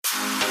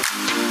Good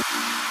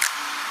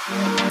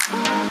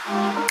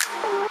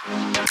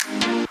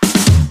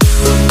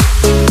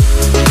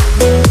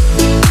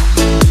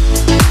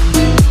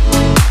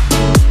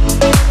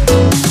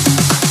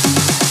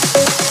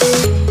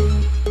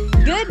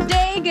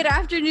day, good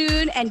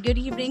afternoon, and good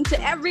evening to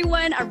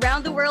everyone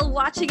around the world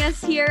watching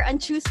us here on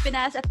Choose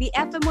Pinas at the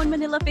FM1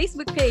 Manila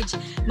Facebook page.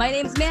 My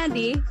name's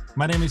Mandy.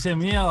 My name is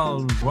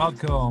Emil.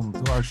 Welcome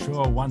to our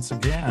show once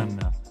again.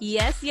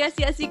 Yes. You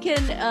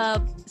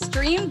can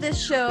stream this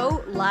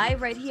show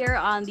live right here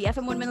on the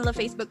FM1 Manila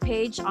Facebook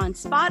page, on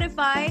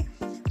Spotify.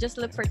 Just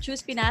look for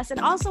Choose Pinas, and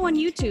also on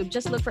YouTube.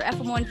 Just look for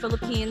FM1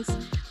 Philippines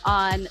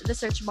on the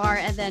search bar,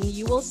 and then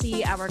you will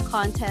see our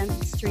content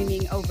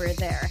streaming over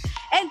there.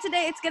 And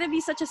today it's gonna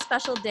be such a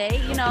special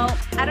day. You know,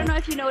 I don't know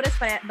if you noticed,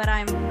 but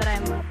I'm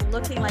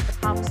looking like a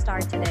pop star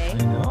today.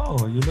 I know,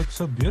 you look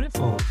so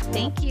beautiful.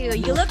 Thank you.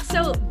 You look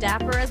so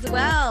dapper as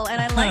well,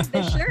 and I like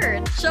the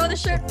shirt. Show the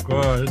shirt. Of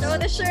course. Show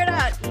the shirt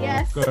out.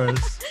 Yes. Of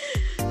course.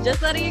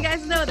 Just letting you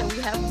guys know that we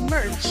have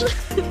merch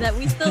that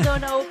we still don't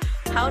know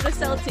how to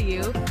sell to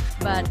you,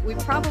 but we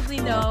probably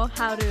know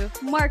how to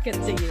market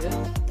to you.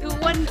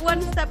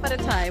 One step at a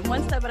time.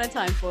 One step at a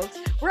time, folks.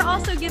 We're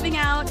also giving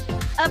out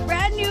a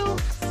brand new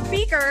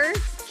speaker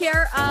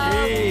care of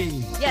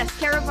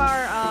care of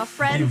our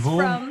friends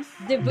from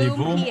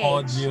Divoom PH.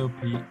 Audio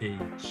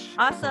PH.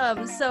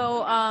 Awesome.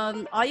 So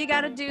all you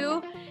gotta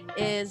do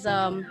is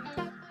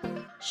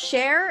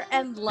share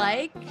and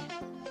like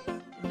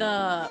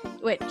the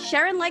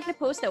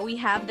post that we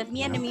have, that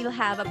me and Emil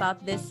have,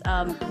 about this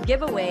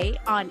giveaway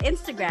on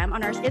Instagram,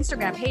 on our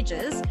Instagram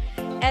pages.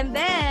 And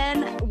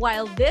then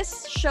while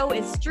this show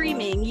is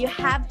streaming, you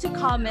have to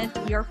comment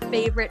your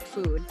favorite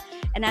food.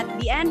 And at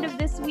the end of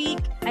this week,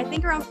 I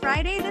think around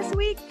Friday this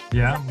week.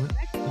 Yeah,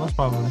 most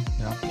probably.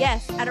 Yeah.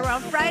 Yes, at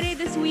around Friday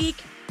this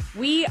week,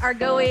 we are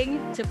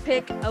going to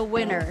pick a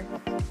winner.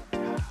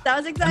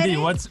 Sounds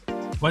exciting. Mandy,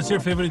 what's your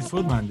favorite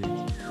food, Mandy?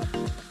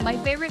 My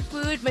favorite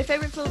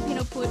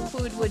Filipino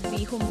food would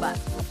be humba.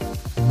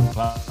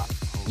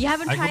 You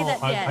haven't tried that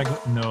yet?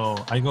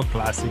 I go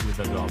classic with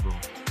adobo.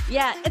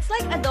 Yeah, it's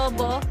like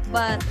adobo,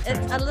 but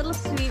it's a little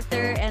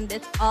sweeter, and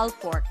it's all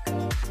pork.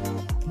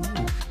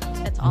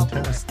 It's all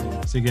pork.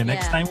 So again,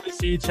 next time we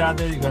see each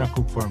other, you're gonna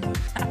cook for me.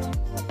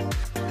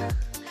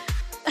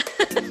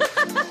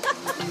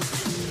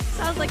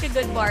 Sounds like a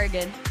good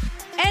bargain.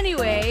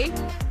 Anyway,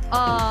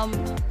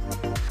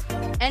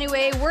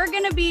 we're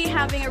gonna be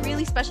having a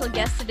really special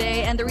guest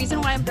today, and the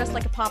reason why I'm dressed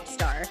like a pop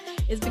star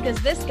is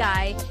because this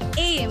guy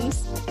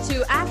aims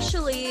to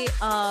actually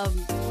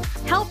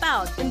help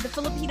out in the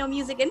Filipino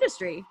music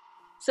industry.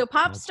 So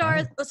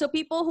so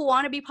people who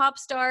want to be pop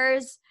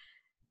stars,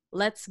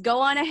 let's go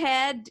on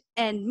ahead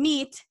and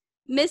meet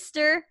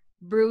Mr.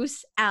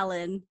 Bruce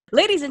Allen.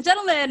 Ladies and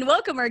gentlemen,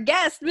 welcome our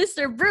guest,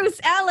 Mr. Bruce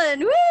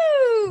Allen.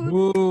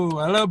 Woo! Woo!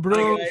 Hello,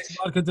 Bruce.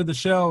 Welcome to the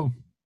show.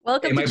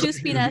 Welcome to Choose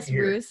Pinas,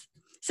 Bruce.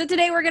 So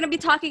today we're going to be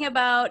talking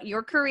about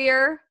your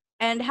career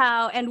and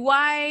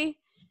why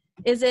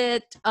is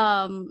it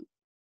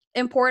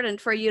important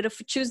for you to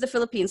choose the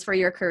Philippines for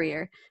your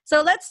career.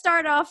 So let's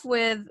start off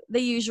with the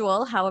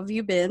usual. How have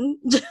you been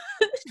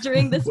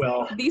during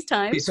these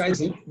times?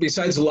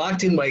 Besides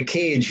locked in my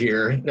cage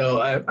here, no,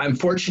 I'm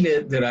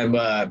fortunate that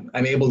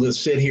I'm able to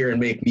sit here and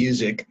make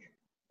music,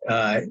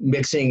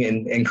 mixing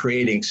and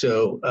creating.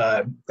 So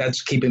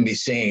that's keeping me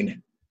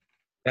sane.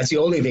 That's the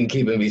only thing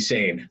keeping me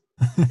sane.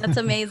 That's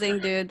amazing,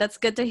 dude. That's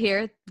good to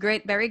hear.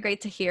 Great, very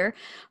great to hear.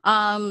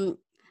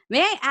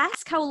 May I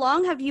ask, how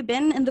long have you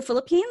been in the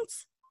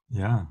Philippines?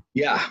 Yeah.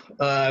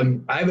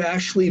 I've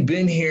actually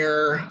been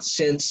here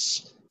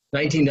since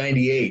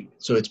 1998,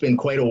 so it's been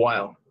quite a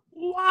while.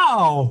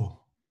 Wow.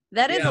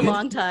 That is a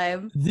long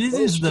time. This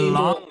is the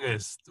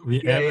longest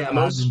we ever had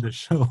in the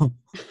show.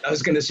 I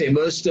was going to say,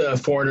 most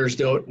foreigners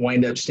don't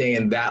wind up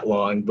staying that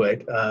long,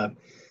 but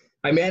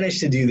I managed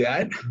to do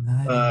that.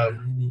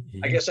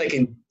 I guess I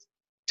can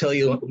tell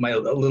you a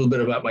little bit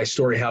about my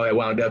story, how I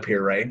wound up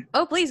here, right?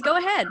 Oh, please go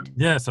ahead.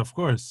 Yes, of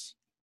course.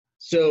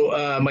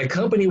 So my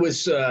company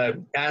was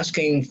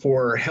asking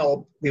for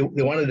help. They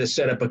wanted to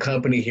set up a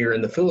company here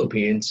in the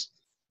Philippines.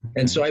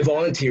 And so I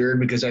volunteered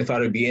because I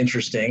thought it'd be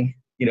interesting,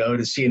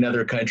 to see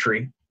another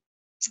country.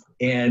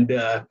 And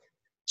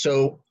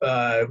so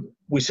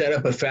we set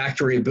up a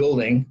factory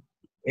building,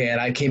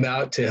 and I came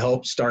out to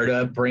help start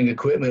up, bring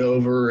equipment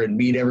over, and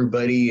meet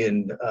everybody.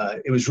 And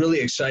it was really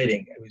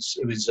exciting.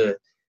 It was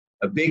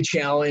a big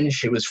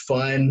challenge. It was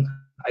fun.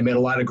 I met a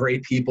lot of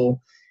great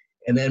people.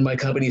 And then my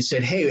company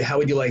said, hey, how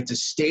would you like to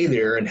stay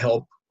there and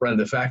help run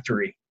the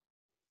factory?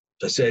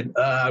 I said,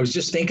 I was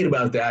just thinking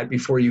about that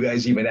before you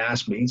guys even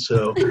asked me.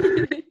 So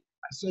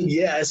I said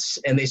yes.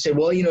 And they said,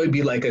 well, it'd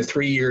be like a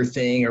 3-year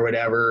thing or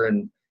whatever.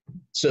 And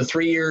so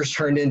 3 years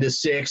turned into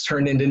 6,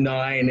 turned into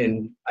 9,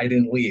 and I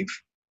didn't leave.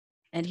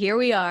 And here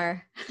we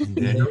are.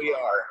 Here we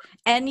are.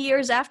 N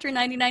years after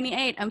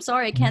 1998. I'm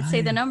sorry, I can't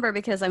say the number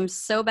because I'm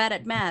so bad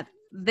at math.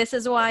 This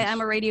is why I'm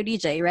a radio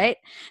DJ, right?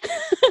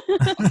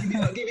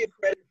 I'll give you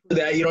credit for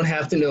that. You don't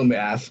have to know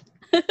math.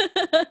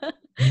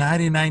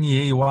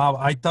 1998. Wow.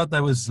 I thought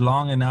that was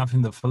long enough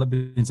in the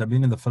Philippines. I've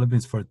been in the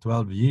Philippines for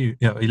 12 years,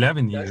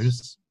 11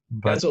 years.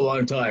 That's But, a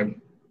long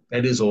time.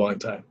 That is a long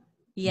time.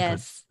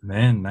 Yes,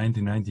 man,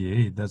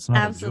 1998, that's not a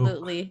joke.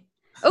 absolutely.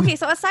 Okay,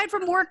 so aside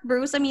from work,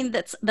 Bruce, I mean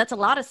that's a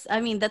lot of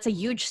I mean that's a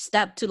huge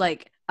step to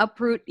like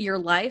uproot your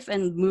life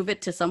and move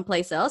it to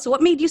someplace else.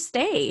 What made you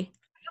stay?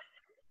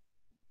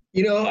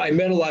 I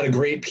met a lot of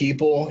great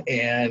people,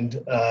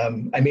 and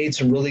I made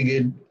some really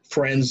good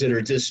friends that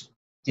are just,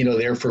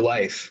 there for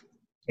life.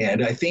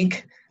 And I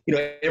think,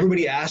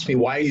 everybody asks me,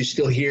 why are you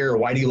still here? Or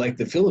why do you like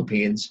the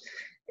Philippines?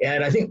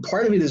 And I think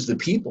part of it is the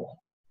people,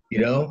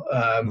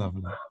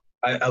 Lovely.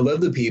 I love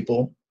the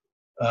people.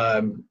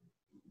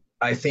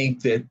 I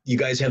think that you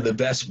guys have the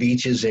best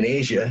beaches in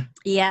Asia.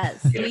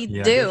 Yes, we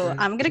Yeah. do.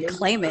 I'm gonna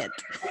claim it.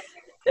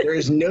 There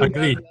is no doubt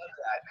Agree. about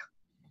that.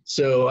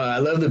 So I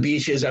love the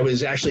beaches. I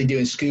was actually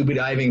doing scuba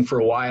diving for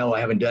a while. I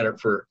haven't done it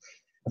for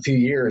a few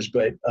years,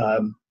 but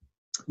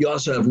you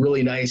also have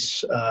really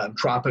nice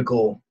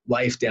tropical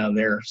life down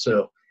there.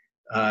 So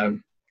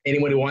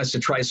anyone who wants to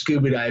try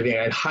scuba diving,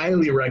 I'd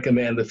highly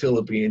recommend the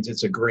Philippines.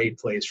 It's a great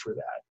place for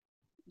that.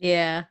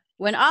 Yeah.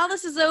 When all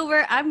this is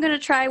over, I'm gonna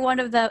try one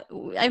of the.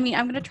 I mean,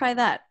 I'm gonna try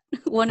that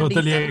one of these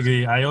Totally days,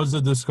 agree. I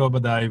also do scuba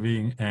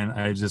diving, and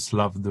I just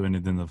love doing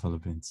it in the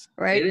Philippines.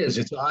 right? It is.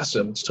 It's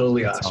awesome. It's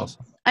totally It's awesome.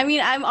 awesome. I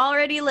mean, I'm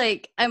already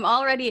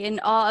in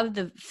awe of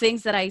the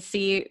things that I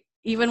see,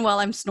 even while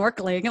I'm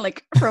snorkeling.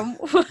 Like from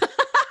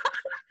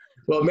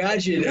Well,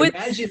 imagine With-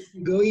 if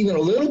you go even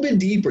a little bit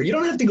deeper. You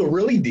don't have to go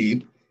really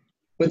deep,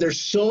 but there's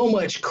so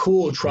much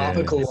cool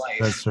tropical Yes, life.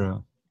 that's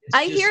true. It's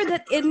I just- hear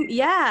that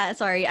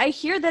I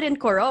hear that in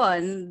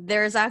Coron,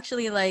 there's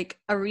actually like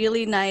a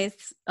really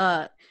nice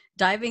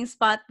diving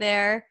spot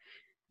there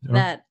Sure.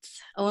 that's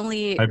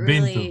only I've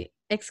been really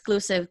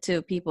exclusive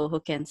to people who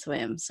can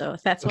swim. So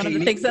that's one Okay, of the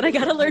you things need that I to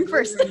gotta go learn there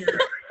first. on your-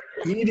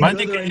 You need to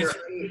Mandy, go there can on you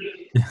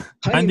your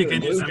Mandy, honeymoon.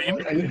 can you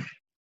swim?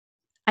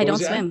 I What don't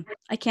was that? swim.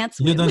 I can't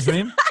swim. You don't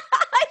swim?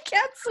 I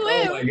can't Oh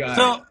my swim. God.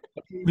 So,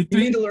 you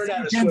between need to learn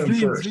how to you can swim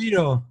first.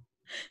 Zero.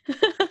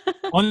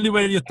 Only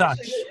where you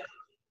touch.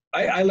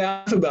 I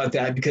laugh about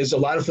that because a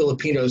lot of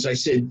Filipinos, I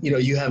said,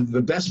 you have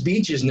the best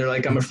beaches, and they're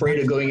like, I'm afraid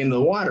of going into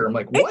the water. I'm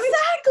like, what?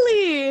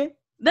 Exactly.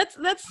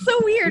 That's so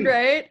weird,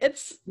 right?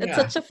 It's Yeah.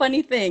 such a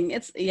funny thing.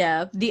 It's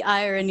the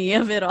irony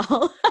of it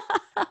all.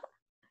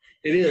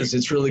 It is.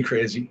 It's really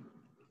crazy.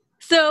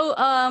 So,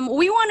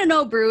 we want to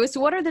know, Bruce,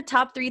 what are the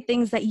top 3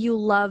 things that you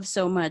love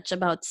so much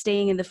about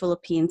staying in the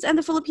Philippines and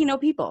the Filipino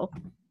people?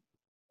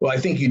 Well, I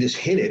think you just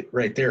hit it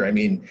right there. I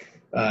mean,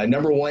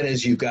 number one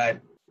is you've got,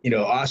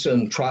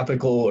 awesome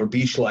tropical or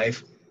beach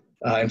life.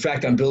 In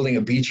fact, I'm building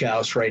a beach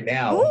house right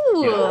now.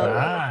 Ooh.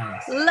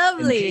 Nice.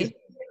 Lovely.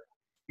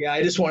 Yeah,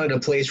 I just wanted a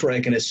place where I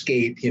can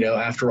escape,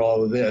 after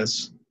all of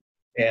this.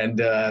 And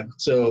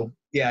so,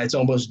 yeah, it's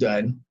almost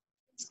done.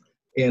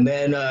 And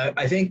then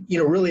I think,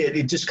 really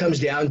it just comes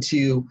down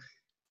to,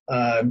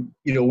 where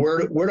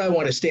do I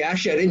want to stay?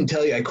 Actually, I didn't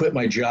tell you I quit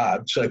my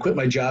job. So I quit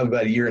my job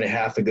about 1.5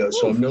 years ago.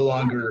 So I'm no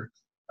longer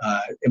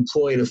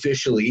employed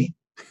officially.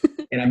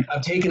 And I'm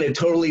taking a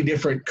totally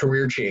different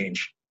career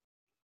change.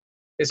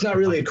 It's not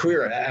really a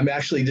career. I'm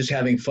actually just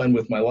having fun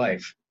with my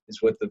life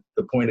is what the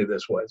point of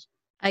this was.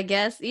 I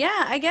guess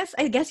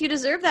you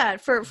deserve that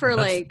for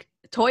like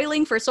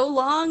toiling for so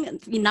long.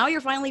 Now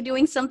you're finally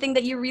doing something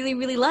that you really,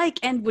 really like.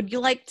 And would you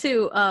like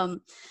to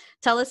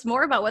tell us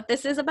more about what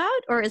this is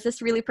about, or is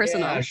this really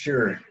personal? Yeah,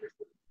 sure.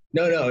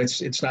 No,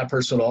 it's not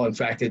personal. In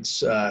fact,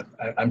 it's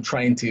I'm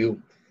trying to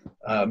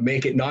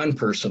make it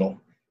non-personal.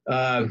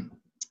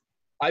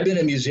 I've been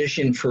a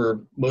musician for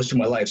most of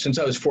my life. Since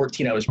I was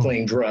 14, I was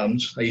playing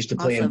drums. I used to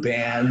play in Awesome.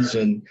 bands,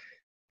 and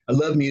I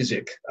love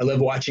music. I love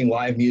watching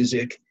live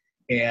music,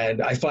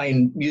 and I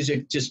find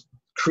music just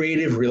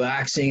creative,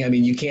 relaxing. I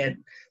mean, you can't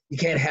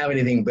have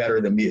anything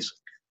better than music.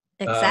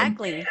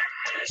 Exactly.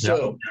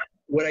 So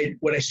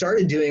what I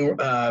started doing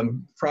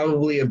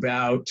probably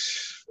about,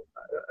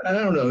 I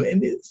don't know,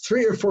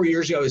 3 or 4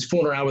 years ago, I was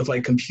fooling around with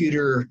like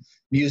computer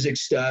music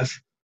stuff,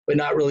 but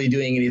not really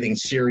doing anything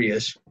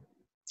serious.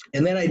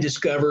 And then I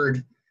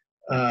discovered,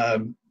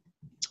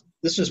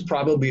 this was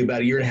probably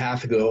about 1.5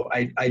 years ago,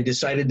 I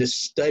decided to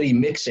study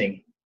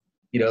mixing,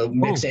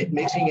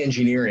 mixing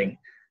engineering.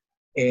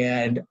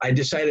 And I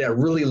decided I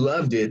really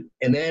loved it.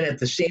 And then at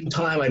the same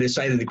time, I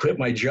decided to quit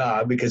my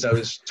job because I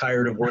was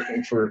tired of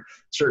working for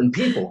certain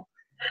people.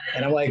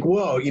 And I'm like,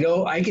 whoa,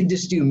 I could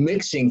just do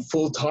mixing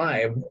full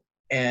time,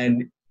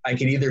 and I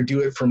could either do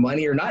it for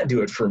money or not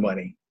do it for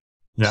money.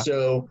 Yeah.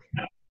 So,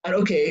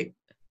 okay,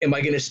 am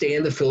I going to stay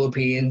in the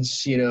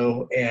Philippines?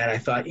 And I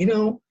thought,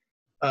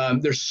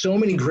 there's so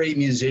many great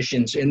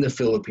musicians in the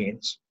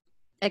Philippines.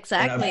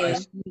 Exactly.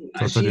 I've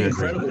Totally seen agree.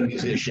 incredible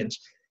musicians.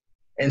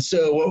 And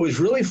so what was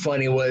really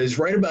funny was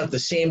right about the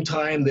same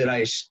time that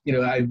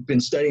I've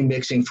been studying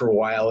mixing for a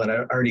while, and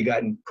I've already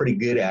gotten pretty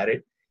good at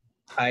it.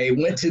 I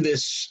went to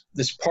this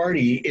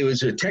party. It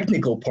was a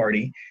technical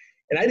party,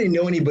 and I didn't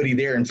know anybody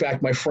there. In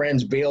fact, my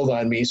friends bailed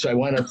on me, so I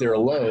went up there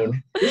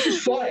alone. This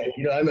is fun.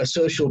 I'm a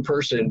social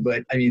person,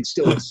 but I mean,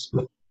 still,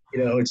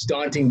 It's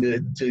daunting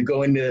to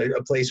go into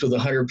a place with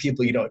 100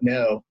 people you don't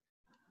know.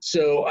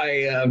 So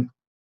I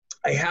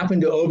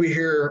happened to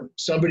overhear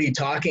somebody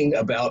talking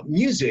about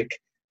music.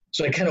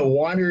 So I kind of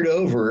wandered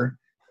over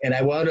and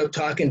I wound up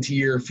talking to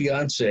your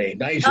fiance,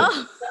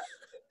 Nigel.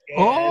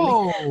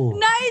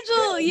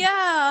 Nigel,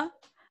 yeah.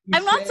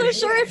 I'm not so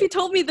sure if you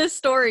told me this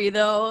story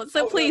though.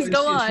 So please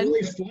go on.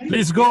 Really funny.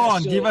 Please go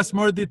on. Give us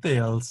more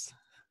details.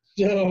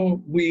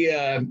 So we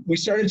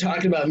started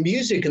talking about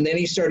music, and then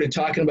he started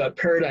talking about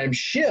Paradigm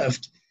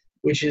Shift,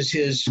 which is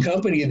his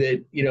company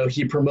that,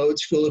 he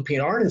promotes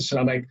Philippine artists.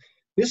 And I'm like,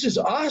 this is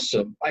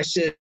awesome. I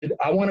said,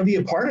 I want to be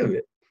a part of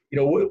it.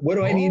 What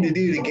do I need to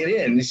do to get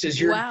in? And he says,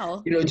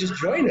 just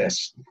join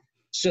us.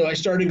 So I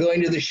started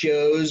going to the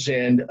shows,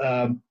 and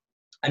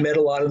I met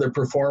a lot of the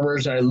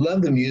performers, and I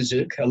love the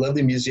music. I love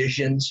the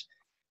musicians,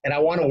 and I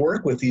want to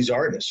work with these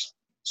artists.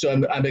 So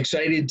I'm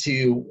excited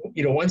to,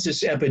 once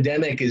this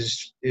epidemic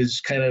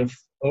is kind of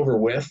over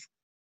with,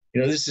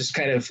 this is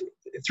kind of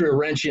threw a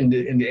wrench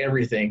into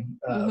everything.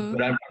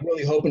 But I'm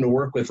really hoping to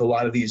work with a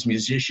lot of these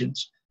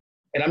musicians.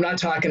 And I'm not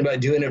talking about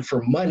doing it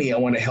for money. I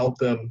want to help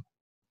them,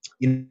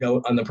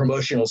 on the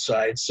promotional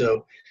side.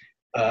 So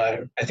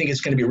I think it's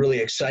going to be really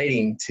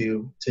exciting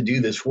to do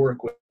this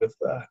work with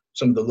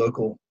some of the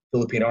local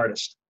Philippine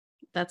artists.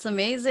 That's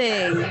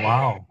amazing.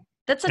 Wow.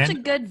 That's such a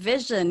good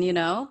vision,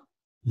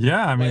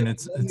 Yeah, I mean,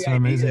 it's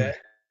amazing.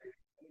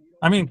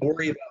 I mean,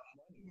 worry about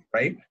money,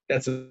 right?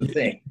 That's the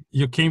thing.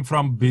 You came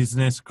from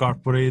business,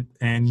 corporate,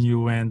 and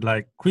you went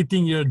like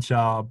quitting your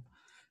job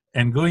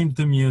and going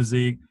to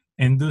music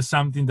and do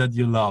something that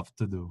you love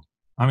to do.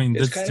 I mean,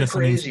 that's just it's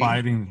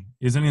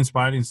an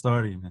inspiring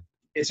story, man.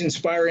 It's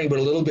inspiring, but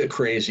a little bit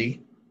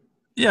crazy.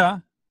 Yeah.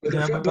 But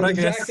the fact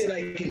that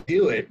I can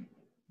do it,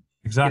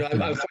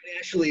 exactly. I'm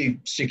financially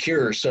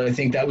secure. So I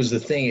think that was the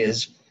thing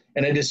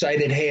and I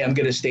decided, hey, I'm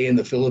going to stay in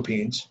the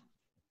Philippines.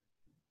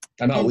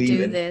 I'm not leaving.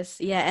 Do this,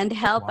 and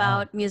help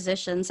out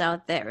musicians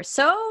out there.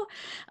 So,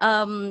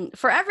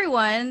 for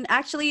everyone,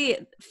 actually,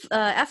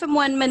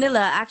 FM1 Manila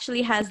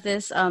actually has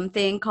this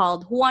thing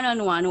called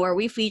One-on-One, where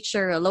we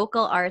feature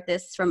local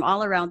artists from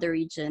all around the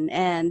region.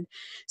 And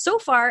so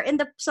far in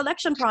the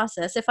selection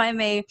process, if I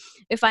may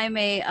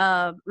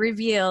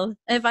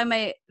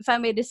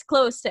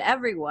disclose to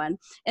everyone,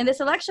 in the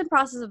selection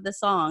process of the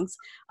songs,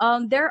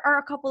 there are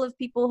a couple of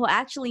people who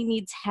actually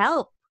needs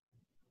help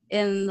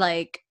in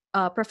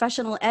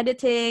professional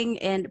editing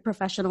and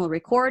professional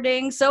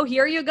recording. So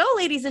here you go,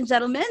 ladies and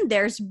gentlemen.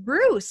 There's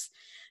Bruce,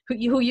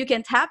 who you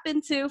can tap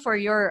into for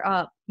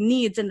your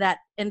needs in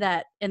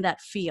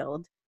that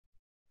field.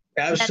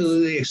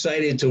 Absolutely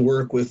excited to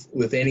work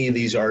with any of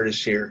these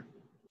artists here.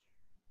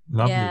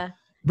 Lovely. Yeah.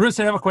 Bruce,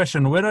 I have a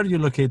question. Where are you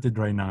located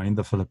right now in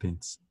the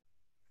Philippines?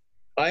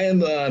 I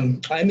am.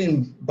 I'm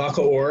in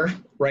Bacoor,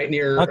 right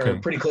near,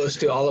 pretty close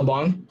to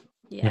Alabang.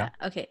 Yeah.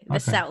 Okay. The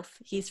South.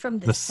 He's from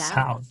the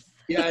South.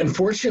 Yeah,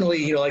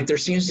 unfortunately, there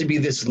seems to be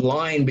this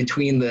line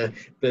between the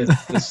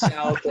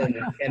South and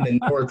the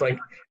North. I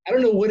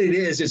don't know what it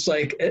is. It's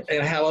and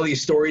I have all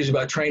these stories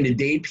about trying to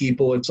date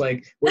people. It's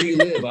like, where do you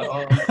live?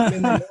 I'm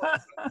in the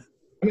North.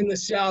 I'm in the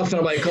South. And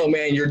I'm like, oh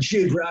man, you're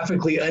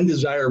geographically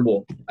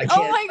undesirable. I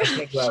can't. Oh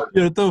my God.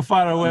 You're too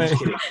far away.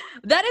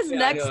 That is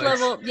next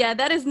level. Yeah,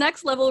 that is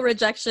next level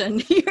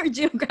rejection. You're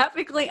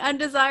geographically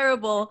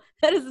undesirable.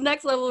 That is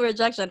next level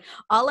rejection.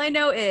 All I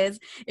know is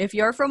if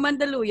you're from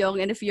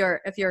Mandaluyong and if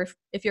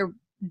your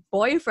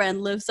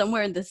boyfriend lives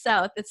somewhere in the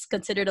South, it's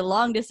considered a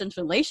long distance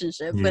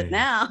relationship. Yeah. But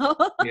now,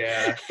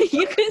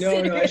 you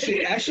consider. No.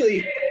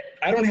 Actually,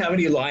 I don't have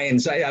any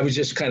lines. I was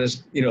just kind of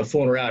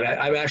fooling around.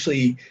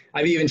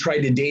 I've even tried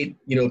to date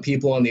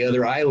people on the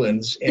other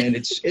islands, and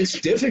it's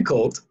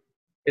difficult.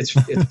 It's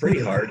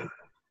pretty hard.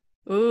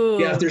 Ooh.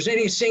 Yeah, if there's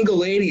any single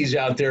ladies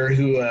out there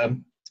who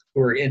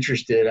are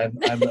interested,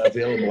 I'm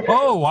available.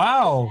 Oh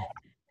wow!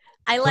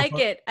 I like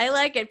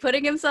it.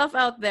 Putting himself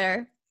out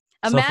there.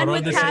 A man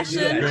with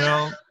passion.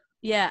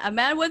 Yeah, a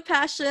man with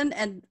passion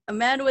and a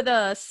man with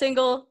a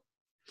single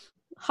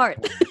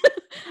heart.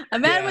 A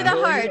man with a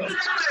heart.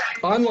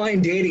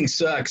 Online dating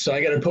sucks, so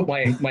I got to put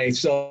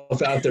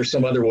myself out there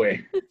some other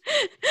way.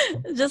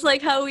 Just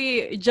like how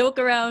we joke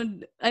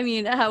around. I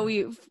mean, how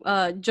we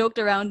joked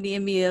around the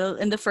Emil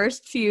in the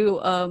first few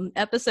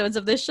episodes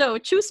of the show.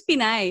 Choose be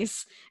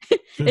nice.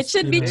 It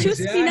should be choose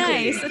be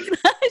nice.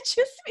 It's not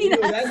choose be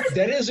nice.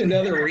 That is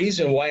another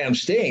reason why I'm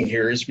staying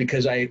here is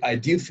because I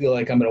do feel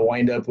like I'm going to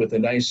wind up with a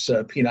nice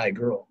Pinay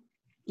girl.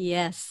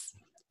 Yes.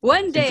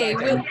 One day.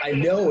 I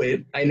know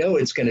it. I know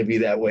it's going to be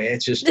that way.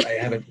 It's just I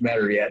haven't met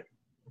her yet.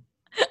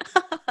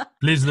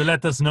 Please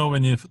let us know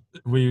when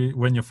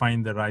you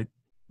find the right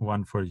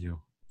one for you.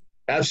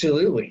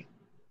 Absolutely.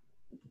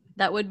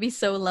 That would be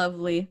so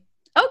lovely.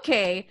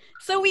 Okay,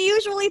 so we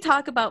usually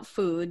talk about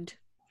food,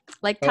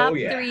 like top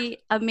three.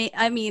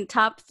 I mean,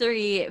 top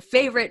three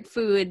favorite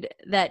food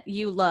that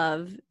you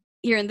love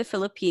here in the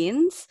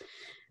Philippines.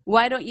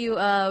 Why don't you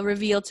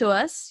reveal to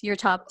us your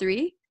top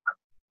three?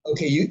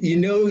 Okay,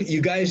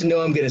 you guys know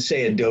I'm going to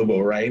say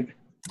adobo, right?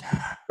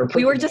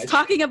 We were just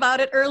talking about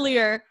it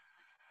earlier.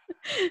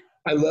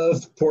 I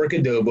love pork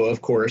adobo,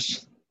 of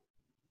course.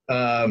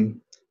 The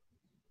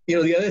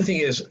other thing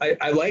is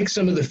I like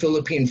some of the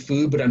Philippine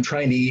food, but I'm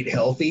trying to eat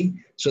healthy.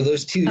 So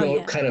those two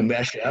don't kind of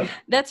mesh up.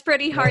 That's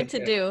pretty hard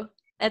to do.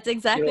 That's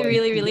exactly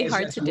really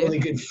hard to do. Really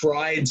good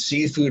fried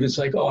seafood. It's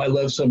like, oh, I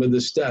love some of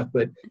this stuff,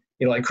 but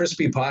like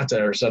crispy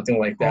pata or something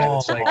like that.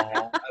 It's like,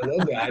 I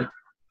love that.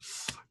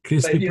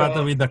 Crispy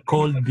pata with a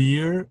cold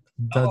beer.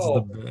 That's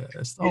the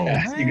best.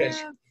 Yeah, you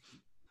guys.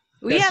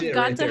 We have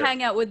got to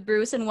hang out with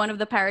Bruce in one of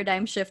the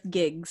Paradigm Shift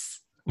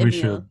gigs. We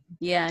should.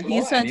 Yeah,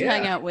 he's fun to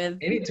hang out with.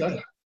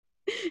 Anytime.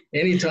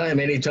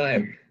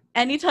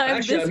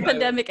 Actually, this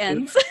pandemic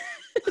ends.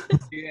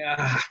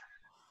 Yeah.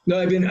 No,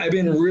 I've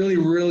been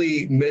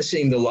really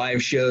missing the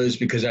live shows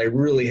because I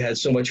really had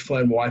so much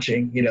fun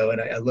watching, and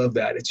I love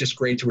that. It's just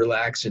great to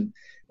relax and,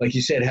 like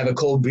you said, have a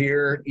cold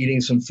beer, eating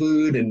some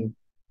food, and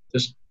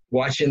just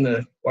watching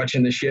the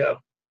show.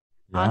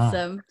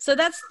 Awesome. So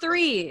that's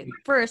 3.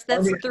 First,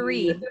 that's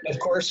barbecue. 3.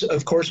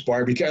 Of course,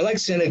 barbecue. I like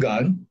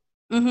sinigang.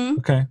 Mm-hmm.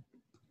 Okay.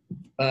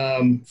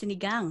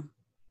 Sinigang.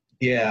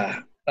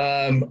 Yeah.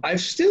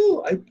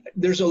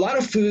 There's a lot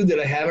of food that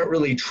I haven't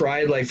really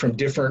tried, like from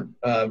different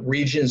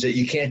regions that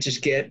you can't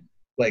just get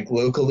like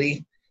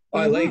locally. Mm-hmm.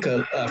 I like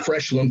a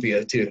fresh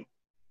lumpia too.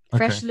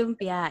 Fresh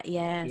lumpia,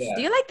 yes. Yeah.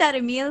 Do you like that,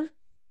 Emil?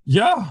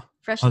 Yeah.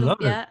 Fresh lumpia.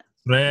 Love it.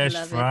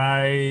 Fresh,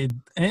 fried,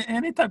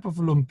 any type of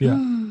lumpia.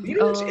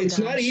 It's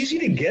not easy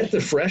to get the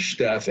fresh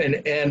stuff,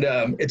 and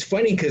it's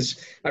funny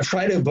because I've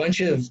tried a bunch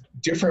of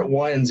different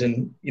ones,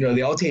 and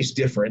they all taste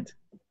different.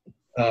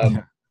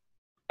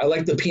 I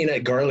like the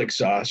peanut garlic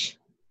sauce.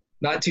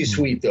 Not too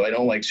sweet, though. I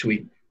don't like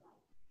sweet.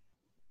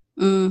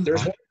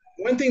 There's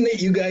one thing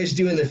that you guys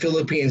do in the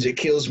Philippines that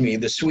kills me,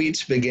 the sweet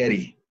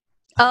spaghetti.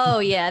 Oh,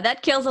 yeah.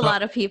 That kills a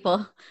lot of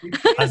people.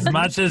 As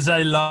much as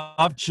I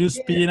love Chus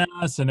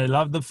Pinas and I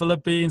love the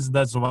Philippines,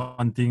 that's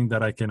one thing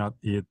that I cannot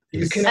eat.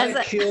 You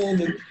cannot kill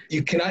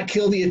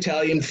the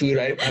Italian food.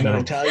 I'm an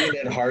Italian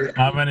at heart.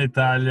 I'm an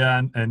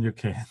Italian, and you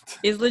can't.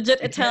 He's legit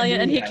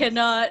Italian, and he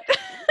cannot.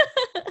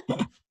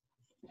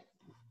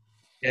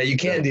 Yeah, you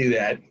can't do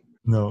that.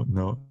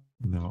 No.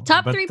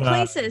 Top 3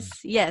 places,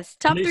 yes.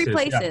 Top 3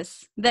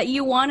 places that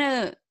you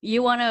wanna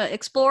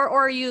explore,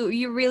 or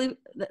you really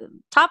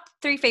top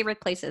 3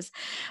 favorite places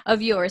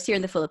of yours here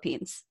in the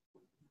Philippines.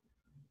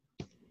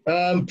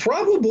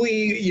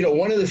 Probably,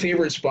 one of the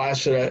favorite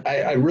spots that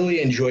I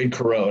really enjoyed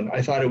Coron.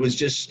 I thought it was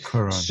just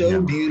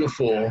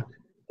beautiful,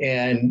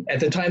 and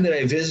at the time that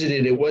I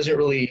visited, it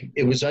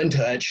was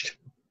untouched.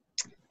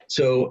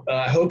 So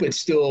I hope it's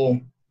still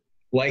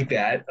like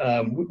that.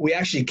 We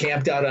actually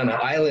camped out on an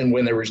island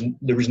when there was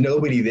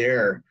nobody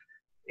there,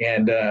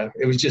 and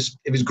it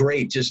was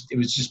great. It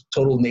was just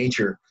total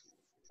nature.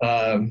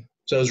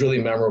 So it was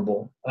really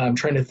memorable. I'm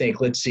trying to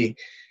think. Let's see.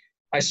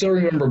 I still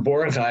remember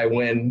Boracay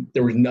when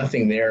there was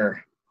nothing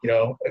there.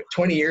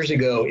 20 years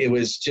ago, it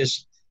was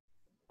just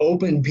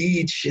open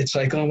beach. It's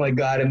like, oh my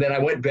God. And then I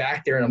went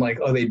back there and I'm like,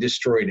 oh, they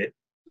destroyed it.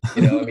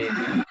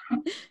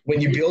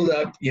 When you build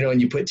up,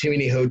 and you put too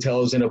many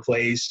hotels in a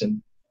place,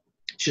 and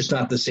it's just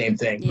not the same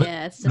thing.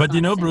 Yeah, but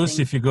Bruce,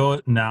 if you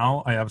go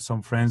now, I have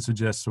some friends who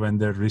just went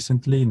there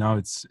recently. Now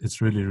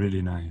it's really,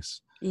 really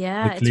nice.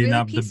 Yeah, they clean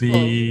up the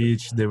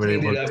beach. They were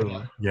able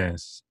to.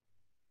 Yes.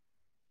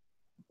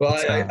 Well,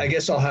 I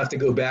guess I'll have to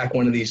go back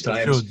one of these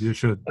times. You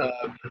should.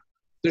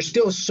 There's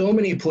still so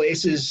many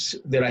places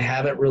that I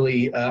haven't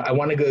really. I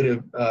want to go to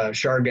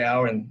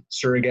Siargao and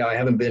Surigao. I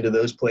haven't been to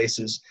those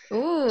places.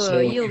 Ooh, so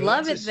you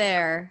love it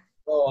there.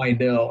 Oh, I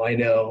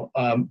know.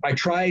 I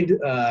tried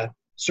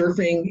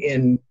surfing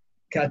in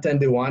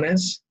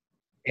Catanduanes,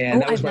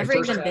 and that was my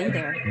first time. I've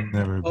never even been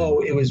there. Oh,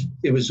 it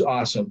was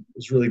awesome. It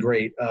was really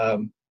great.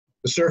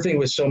 The surfing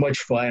was so much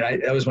fun.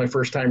 That was my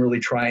first time really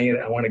trying it.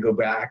 I want to go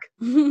back.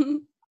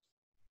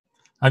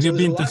 Have you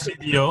been to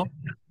CDO?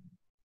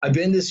 I've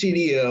been to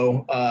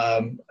CDO.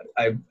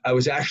 I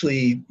was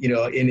actually,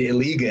 in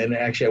Iligan.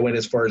 Actually, I went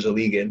as far as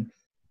Iligan.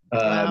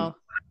 Wow.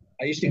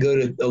 I used to go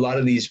to a lot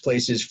of these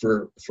places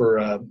for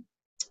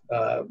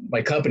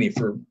my company.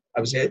 I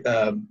was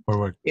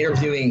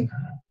interviewing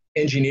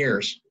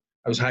engineers.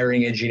 I was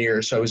hiring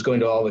engineers, so I was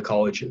going to all the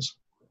colleges.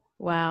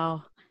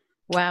 Wow.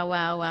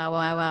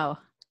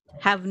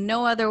 Have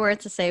no other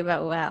words to say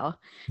about wow.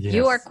 Yes.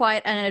 You are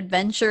quite an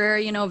adventurer,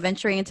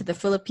 venturing into the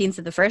Philippines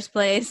in the first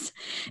place,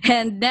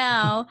 and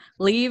now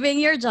leaving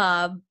your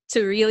job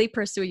to really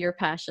pursue your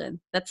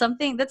passion. That's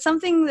something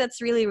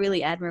that's really,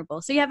 really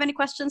admirable. So you have any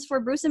questions for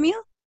Bruce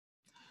Emil?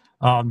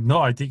 No,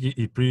 I think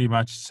he pretty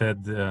much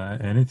said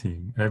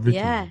everything.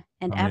 Yeah,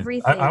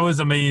 everything. I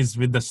was amazed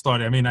with the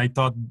story. I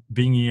thought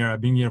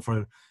I've been here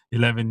for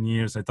 11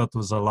 years. I thought it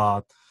was a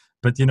lot.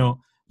 But,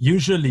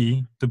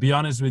 usually, to be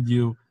honest with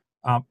you,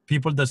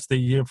 people that stay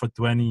here for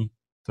 20,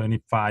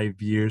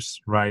 25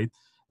 years, right?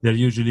 They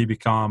usually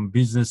become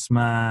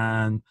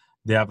businessmen.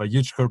 They have a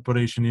huge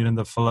corporation here in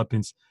the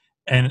Philippines.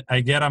 And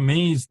I get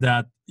amazed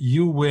that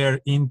you were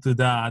into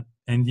that,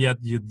 and yet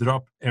you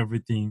dropped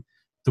everything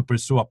to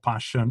pursue a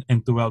passion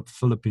and to help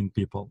Philippine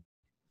people.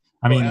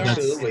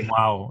 That's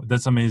wow.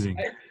 That's amazing.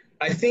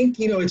 I think,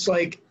 it's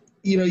like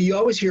you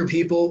always hear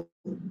people,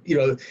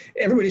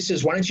 everybody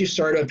says, why don't you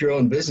start up your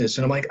own business?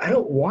 And I'm like, I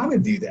don't want to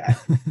do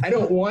that. I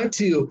don't want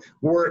to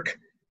work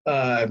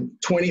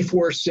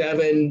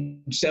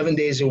 24/7, 7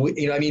 days a week.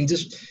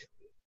 Just,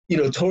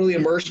 totally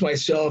immerse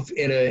myself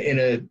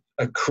in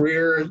a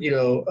career.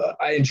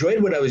 I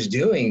enjoyed what I was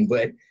doing,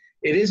 but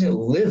it isn't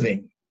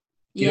living.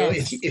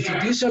 Yes. If you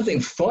do something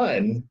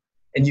fun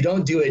and you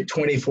don't do it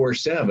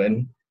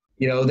 24/7,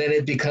 then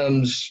it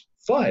becomes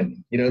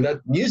fun.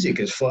 That music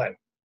is fun.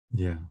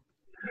 Yeah.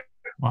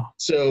 Wow.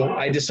 So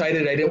I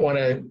decided I didn't want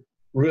to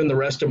ruin the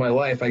rest of my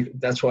life.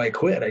 That's why I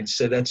quit. I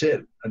said, that's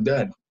it. I'm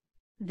done.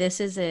 This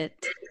is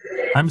it.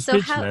 I'm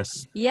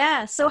speechless.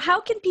 So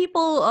how can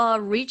people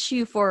reach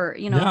you for,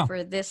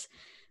 for this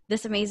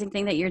amazing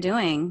thing that you're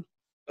doing?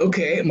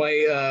 Okay.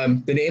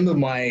 The name of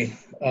my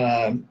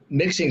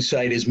mixing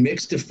site is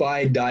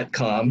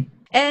mixtify.com.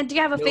 And do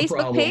you have a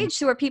Facebook page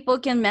where people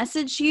can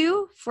message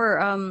you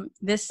for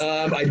this?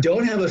 I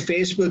don't have a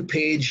Facebook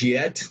page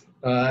yet.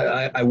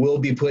 I will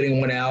be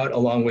putting one out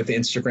along with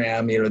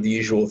Instagram, the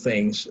usual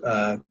things.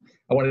 I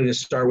wanted to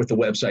start with the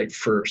website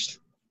first.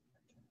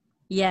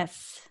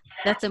 Yes,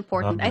 that's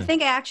important. Lovely. I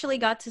think I actually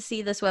got to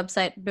see this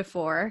website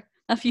before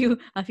a few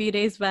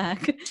days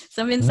back.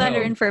 Some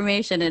insider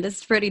information. It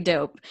is pretty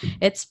dope.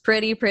 It's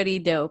pretty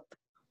dope.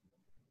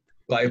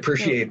 Well, I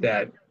appreciate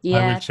that. Yeah.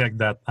 I will check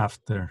that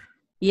after.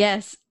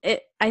 Yes.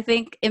 I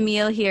think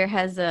Emil here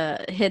has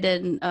a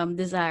hidden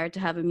desire to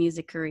have a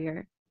music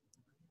career.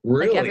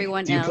 Really? Like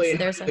everyone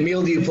else.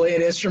 Emil, do you play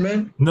an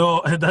instrument?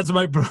 No, that's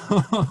my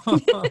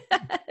problem.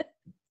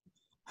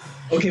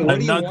 Okay,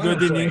 I'm not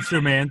good in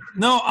instrument.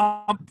 No,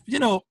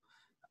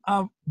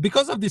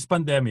 because of this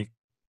pandemic,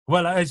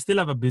 well, I still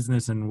have a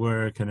business and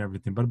work and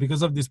everything, but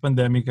because of this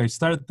pandemic, I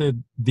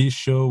started this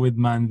show with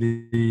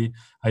Mandy.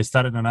 I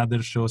started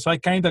another show. So I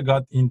kind of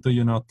got into,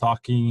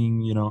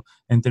 talking,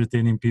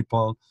 entertaining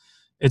people.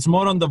 It's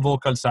more on the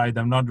vocal side.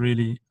 I'm not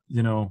really,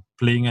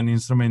 playing an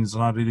instrument. It's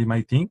not really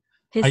my thing.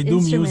 His I do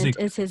instrument music.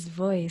 is his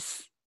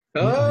voice.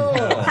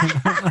 Oh.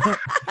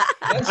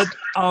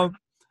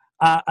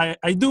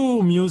 I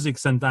do music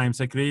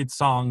sometimes. I create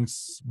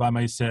songs by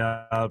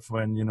myself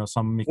when,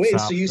 some mix Wait,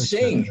 up. so you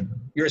sing?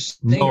 You're a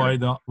singer? No, I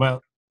don't.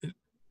 Well,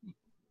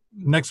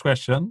 next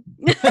question.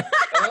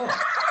 Oh.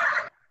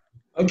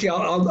 Okay,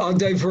 I'll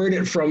divert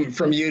it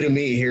from you to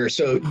me here.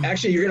 So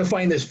actually, you're going to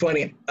find this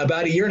funny.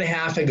 About 1.5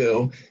 years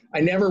ago, I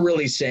never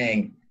really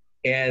sang.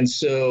 And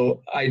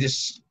so I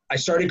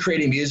started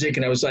creating music,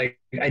 and I was like,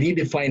 I need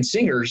to find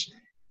singers.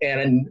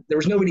 And there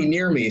was nobody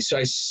near me. So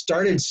I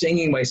started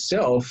singing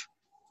myself.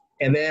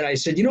 And then I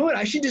said, you know what?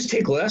 I should just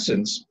take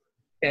lessons.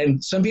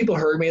 And some people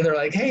heard me and they're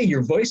like, hey,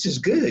 your voice is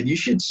good. You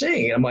should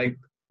sing. And I'm like,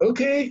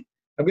 okay,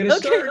 I'm going to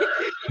start.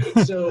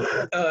 So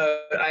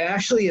I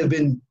actually have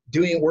been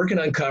working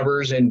on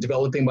covers and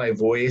developing my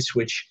voice,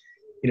 which,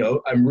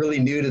 I'm really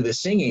new to the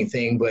singing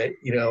thing, but,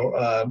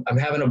 I'm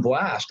having a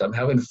blast. I'm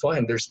having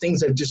fun. There's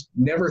things I've just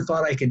never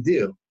thought I could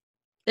do.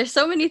 There's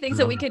so many things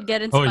that we could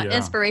get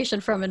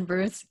inspiration from in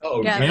Bruce.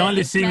 Oh, I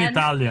only sing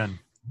Italian.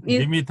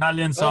 Give me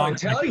Italian song.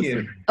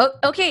 Italian. Oh,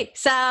 okay,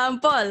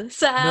 sample. No.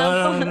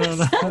 I want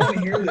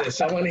to hear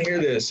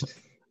this.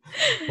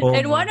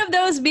 And one of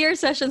those beer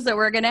sessions that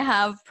we're gonna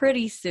have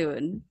pretty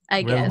soon,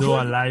 I guess. We'll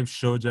do a live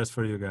show just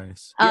for you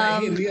guys. Yeah,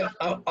 hey, Leah,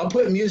 I'll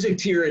put music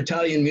to your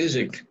Italian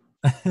music.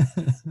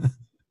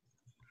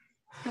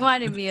 Come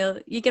on, Emil.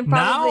 You can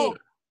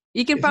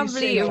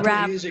probably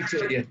rap. Music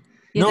to you.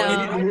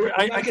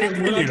 I can't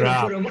really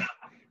rap.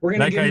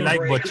 Like I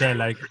like Bocelli,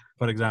 like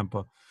for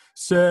example.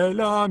 Se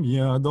la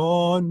mia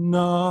donna,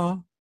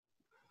 all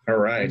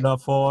right, la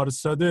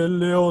forza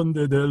delle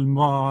onde del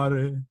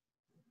mare.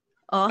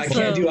 Awesome. I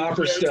can't do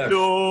opera stuff.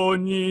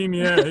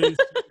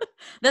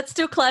 That's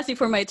too classy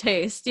for my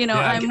taste.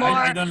 I'm more.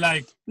 I don't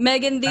like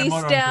Megan Thee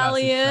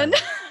Stallion.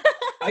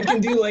 I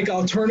can do like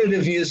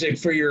alternative music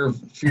for your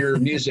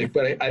music,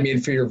 but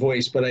for your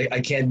voice, but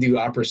I can't do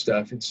opera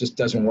stuff. It just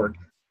doesn't work.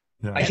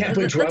 Yeah. I can't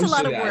put drums. That's a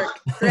lot of work,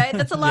 right?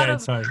 That's a lot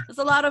That's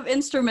a lot of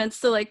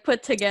instruments to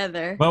put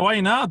together. But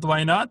why not?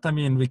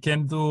 We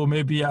can do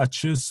maybe a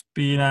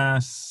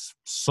Chuspinas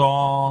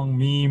song,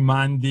 me,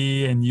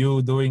 Mandy, and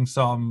you doing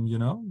some,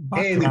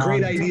 Hey, the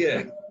great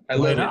idea. I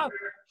love it.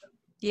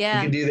 Yeah.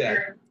 We can do that.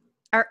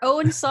 Our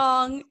own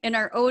song and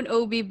our own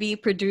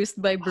OBB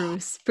produced by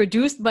Bruce.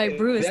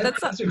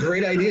 That's a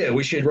great idea.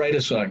 We should write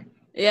a song.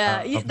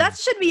 Yeah, that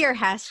should be your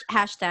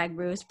hashtag,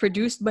 Bruce.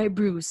 Produced by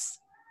Bruce.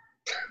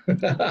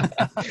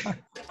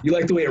 You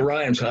like the way it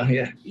rhymes, huh?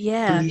 Yeah.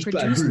 Yeah,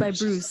 produced by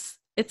Bruce.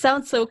 It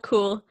sounds so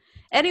cool.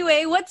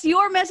 Anyway, what's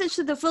your message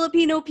to the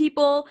Filipino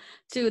people,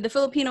 to the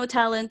Filipino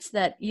talents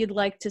that you'd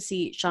like to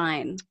see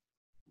shine?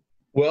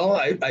 Well,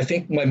 I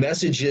think my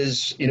message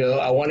is,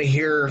 I want to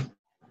hear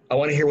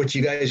what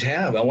you guys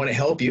have. I want to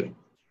help you.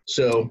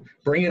 So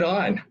bring it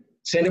on.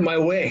 Send it my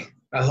way.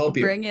 I'll help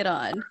you. Bring it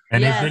on.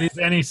 And if there is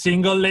any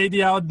single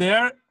lady out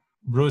there,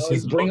 Bruce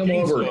is bring them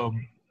over. So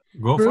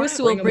go Bruce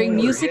for it. will bring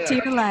music to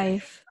your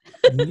life.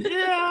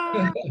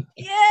 Yeah.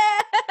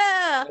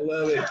 Yeah.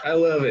 I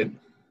love it.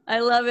 I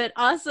love it.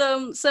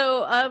 Awesome.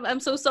 So I'm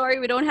so sorry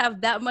we don't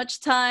have that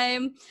much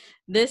time.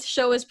 This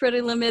show is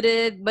pretty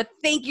limited, but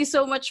thank you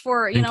so much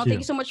for, thank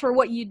you so much for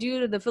what you do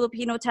to the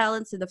Filipino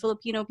talents, to the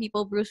Filipino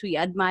people. Bruce, we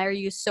admire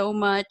you so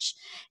much.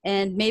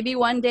 And maybe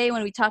one day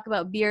when we talk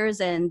about beers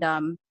and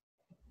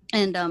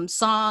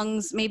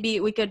songs, maybe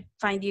we could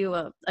find you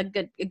a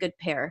good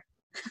pair.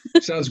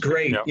 Sounds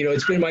great. Yep.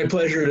 It's been my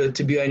pleasure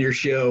to be on your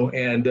show,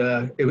 and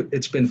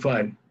it's been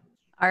fun.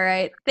 All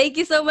right. Thank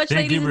you so much,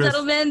 ladies and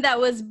gentlemen. That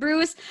was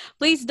Bruce.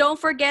 Please don't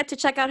forget to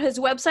check out his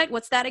website.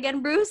 What's that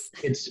again, Bruce?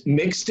 It's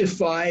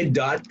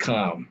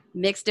mixtified.com.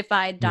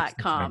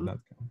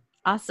 Mixtified.com.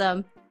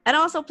 Awesome. And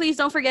also, please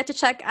don't forget to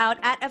check out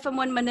at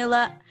FM1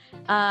 Manila,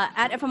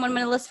 at FM1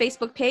 Manila's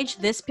Facebook page,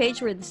 this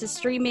page where this is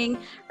streaming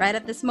right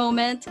at this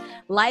moment.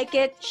 Like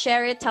it,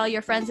 share it, tell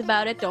your friends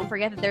about it. Don't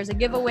forget that there's a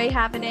giveaway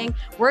happening.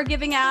 We're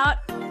giving out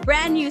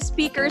brand new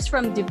speakers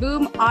from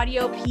DeBoom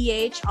Audio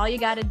PH. All you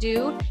got to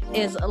do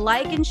is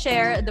like and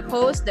share the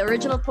post, the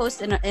original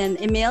post in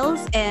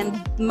Emil's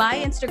and my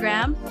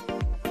Instagram,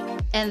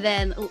 and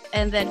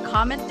then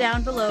comment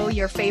down below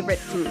your favorite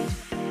food.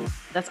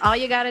 That's all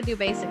you got to do,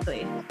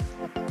 basically.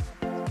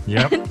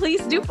 Yep. And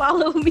please do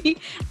follow me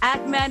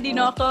at Mandy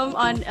Nocom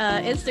on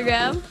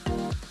Instagram.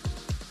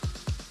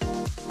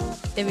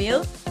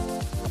 Emil?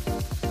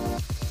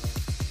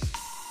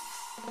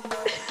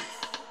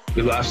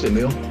 We lost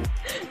Emil.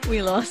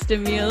 We lost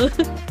Emil.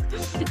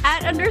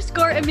 At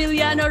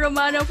 _Emiliano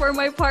Romano for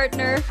my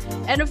partner.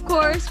 And of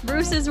course,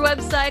 Bruce's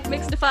website,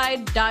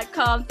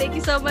 mixtified.com. Thank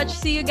you so much.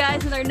 See you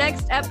guys in our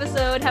next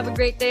episode. Have a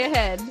great day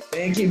ahead.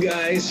 Thank you,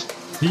 guys.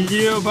 See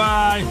you.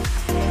 Bye.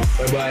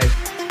 Bye-bye.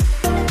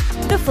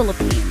 The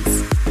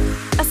Philippines.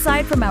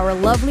 Aside from our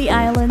lovely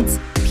islands,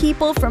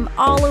 people from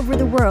all over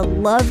the world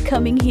love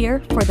coming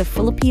here for the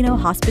Filipino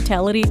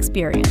hospitality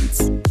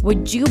experience.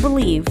 Would you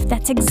believe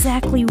that's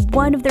exactly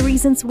one of the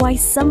reasons why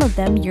some of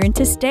them yearn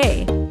to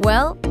stay?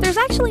 Well, there's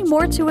actually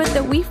more to it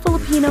that we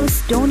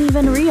Filipinos don't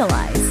even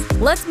realize.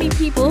 Let's meet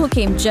people who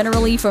came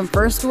generally from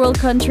first world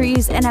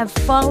countries and have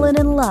fallen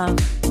in love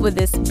with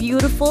this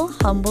beautiful,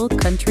 humble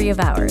country of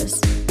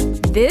ours.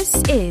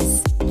 This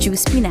is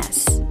Juice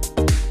Pinas.